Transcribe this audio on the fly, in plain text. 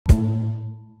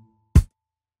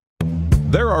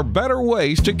are better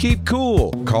ways to keep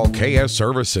cool. Call KS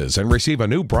Services and receive a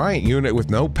new Bryant unit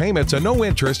with no payments and no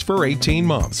interest for 18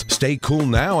 months. Stay cool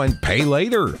now and pay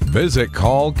later. Visit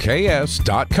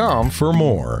callks.com for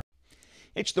more.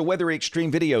 It's the Weather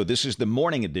Xtreme video. This is the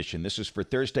morning edition. This is for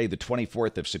Thursday, the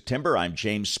 24th of September. I'm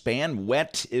James Spann.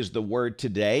 Wet is the word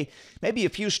today. Maybe a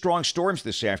few strong storms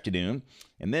this afternoon,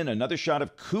 and then another shot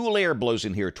of cool air blows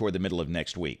in here toward the middle of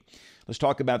next week. Let's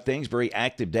talk about things. Very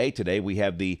active day today. We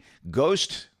have the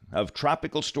ghost of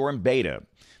Tropical Storm Beta,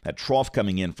 that trough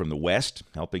coming in from the west,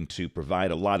 helping to provide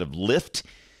a lot of lift.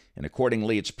 And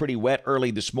accordingly, it's pretty wet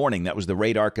early this morning. That was the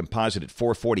radar composite at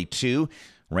 442.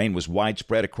 Rain was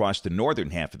widespread across the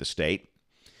northern half of the state.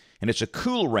 And it's a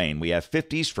cool rain. We have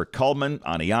 50s for Cullman,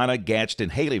 Aniana, Gadsden,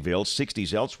 Haleyville,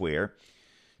 60s elsewhere.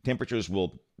 Temperatures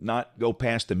will not go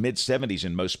past the mid-70s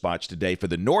in most spots today for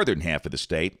the northern half of the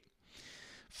state.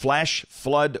 Flash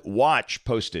flood watch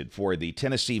posted for the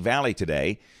Tennessee Valley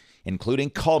today, including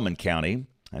Cullman County.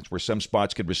 That's where some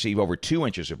spots could receive over 2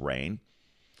 inches of rain.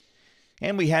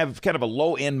 And we have kind of a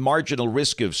low-end marginal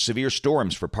risk of severe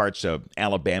storms for parts of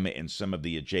Alabama and some of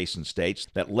the adjacent states.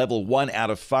 That level 1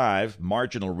 out of 5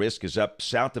 marginal risk is up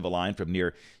south of a line from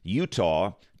near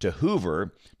Utah to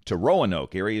Hoover to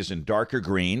Roanoke, areas in darker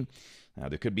green.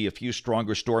 There could be a few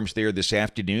stronger storms there this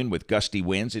afternoon with gusty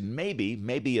winds and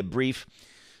maybe a brief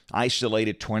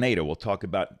isolated tornado. We'll talk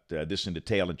about this in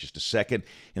detail in just a second.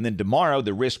 And then tomorrow,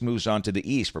 the risk moves on to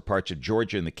the east for parts of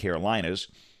Georgia and the Carolinas.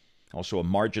 Also a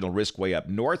marginal risk way up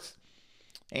north.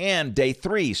 And day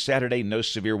 3, Saturday, no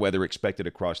severe weather expected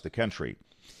across the country.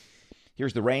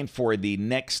 Here's the rain for the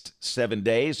next 7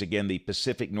 days. Again, the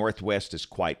Pacific Northwest is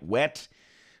quite wet.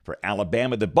 For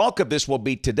Alabama, the bulk of this will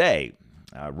be today.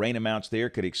 Rain amounts there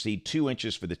could exceed 2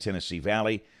 inches for the Tennessee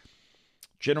Valley.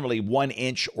 Generally 1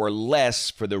 inch or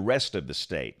less for the rest of the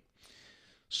state.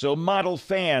 So model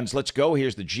fans, let's go.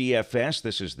 Here's the GFS.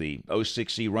 This is the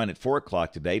 06E run at 4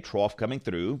 o'clock today. Trough coming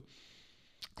through.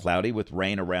 Cloudy with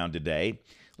rain around today.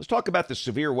 Let's talk about the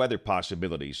severe weather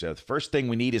possibilities. The first thing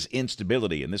we need is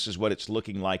instability, and this is what it's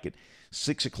looking like at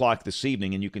 6 o'clock this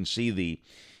evening. And you can see the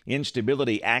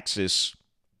instability axis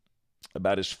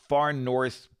about as far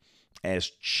north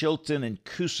as Chilton and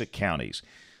Coosa counties.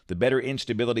 The better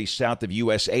instability south of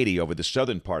US 80 over the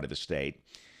southern part of the state.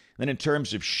 Then in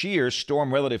terms of shear,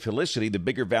 storm relative helicity, the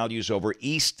bigger values over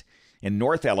east and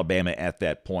north Alabama at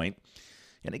that point.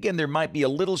 And again, there might be a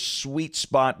little sweet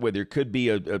spot where there could be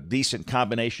a decent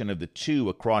combination of the two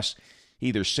across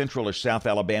either central or south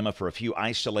Alabama for a few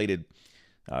isolated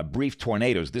brief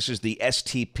tornadoes. This is the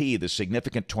STP, the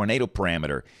significant tornado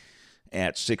parameter,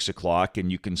 at 6 o'clock.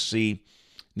 And you can see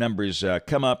numbers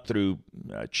come up through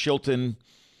Chilton,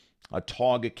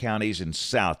 Autauga counties and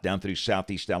south, down through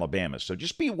southeast Alabama. So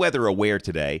just be weather aware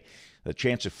today. The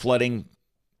chance of flooding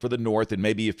for the north and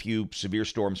maybe a few severe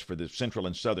storms for the central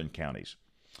and southern counties.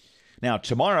 Now,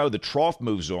 tomorrow, the trough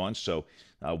moves on, so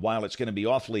while it's going to be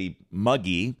awfully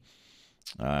muggy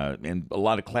and a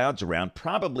lot of clouds around,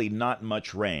 probably not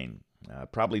much rain.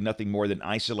 Probably nothing more than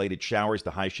isolated showers.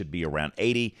 The high should be around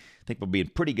 80. I think we'll be in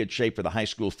pretty good shape for the high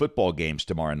school football games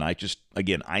tomorrow night. Just,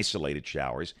 again, isolated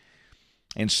showers.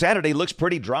 And Saturday looks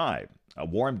pretty dry. A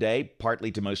warm day,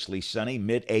 partly to mostly sunny,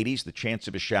 mid-80s. The chance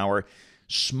of a shower,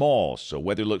 small. So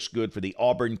weather looks good for the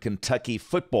Auburn-Kentucky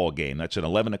football game. That's an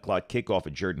 11 o'clock kickoff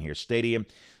at Jordan-Hare Stadium.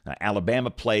 Alabama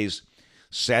plays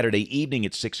Saturday evening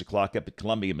at 6 o'clock up at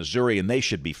Columbia, Missouri, and they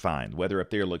should be fine. Weather up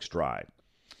there looks dry.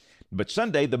 But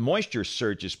Sunday, the moisture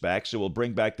surges back, so we'll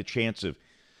bring back the chance of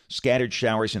scattered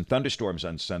showers and thunderstorms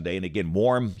on Sunday. And again,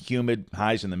 warm, humid,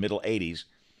 highs in the middle 80s.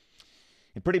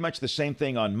 And pretty much the same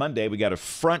thing on Monday. We got a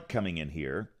front coming in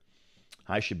here.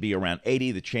 High should be around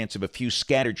 80, the chance of a few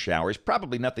scattered showers,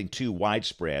 probably nothing too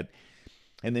widespread.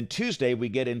 And then Tuesday, we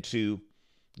get into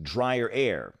drier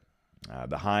air.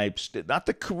 The high, not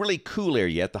the really cool air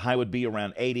yet. The high would be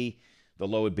around 80. The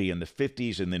low would be in the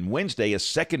 50s. And then Wednesday, a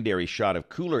secondary shot of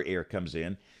cooler air comes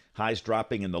in. Highs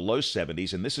dropping in the low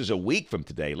 70s. And this is a week from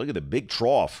today. Look at the big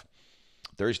trough.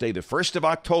 Thursday, the 1st of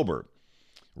October.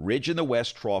 Ridge in the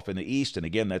west, trough in the east. And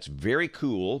again, that's very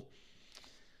cool.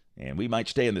 And we might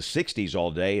stay in the 60s all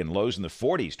day and lows in the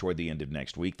 40s toward the end of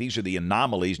next week. These are the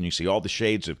anomalies, and you see all the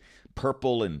shades of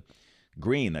purple and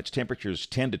green. That's temperatures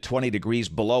 10 to 20 degrees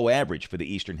below average for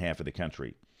the eastern half of the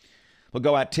country. We'll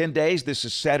go out 10 days. This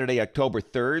is Saturday, October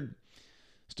 3rd.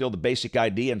 Still the basic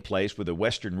idea in place with a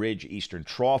western ridge, eastern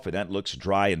trough, and that looks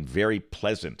dry and very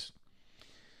pleasant.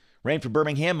 Rain for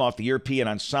Birmingham off the European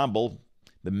ensemble.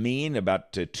 The mean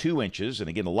about 2 inches, and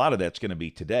again, a lot of that's going to be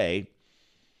today.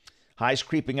 Highs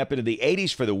creeping up into the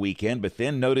 80s for the weekend, but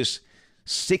then notice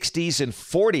 60s and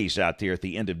 40s out there at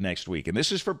the end of next week. And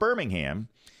this is for Birmingham.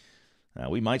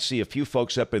 We might see a few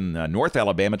folks up in North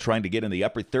Alabama trying to get in the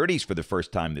upper 30s for the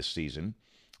first time this season.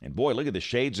 And boy, look at the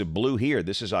shades of blue here.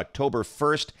 This is October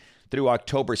 1st through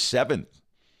October 7th.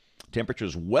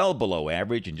 Temperatures well below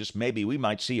average, and just maybe we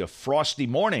might see a frosty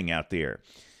morning out there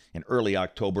in early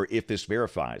October if this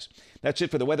verifies. That's it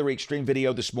for the Weather Xtreme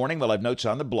video this morning. We'll have notes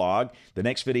on the blog. The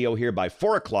next video here by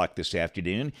 4 o'clock this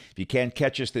afternoon. If you can't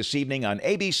catch us this evening on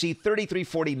ABC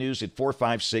 3340 News at 4,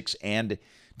 5, 6, and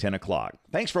 10 o'clock.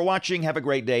 Thanks for watching. Have a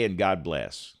great day, and God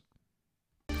bless.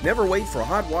 Never wait for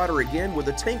hot water again with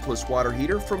a tankless water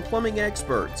heater from Plumbing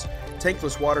Experts.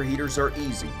 Tankless water heaters are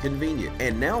easy, convenient,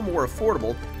 and now more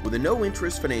affordable with a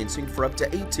no-interest financing for up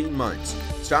to 18 months.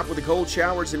 Stop with the cold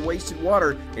showers and wasted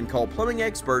water and call Plumbing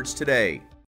Experts today.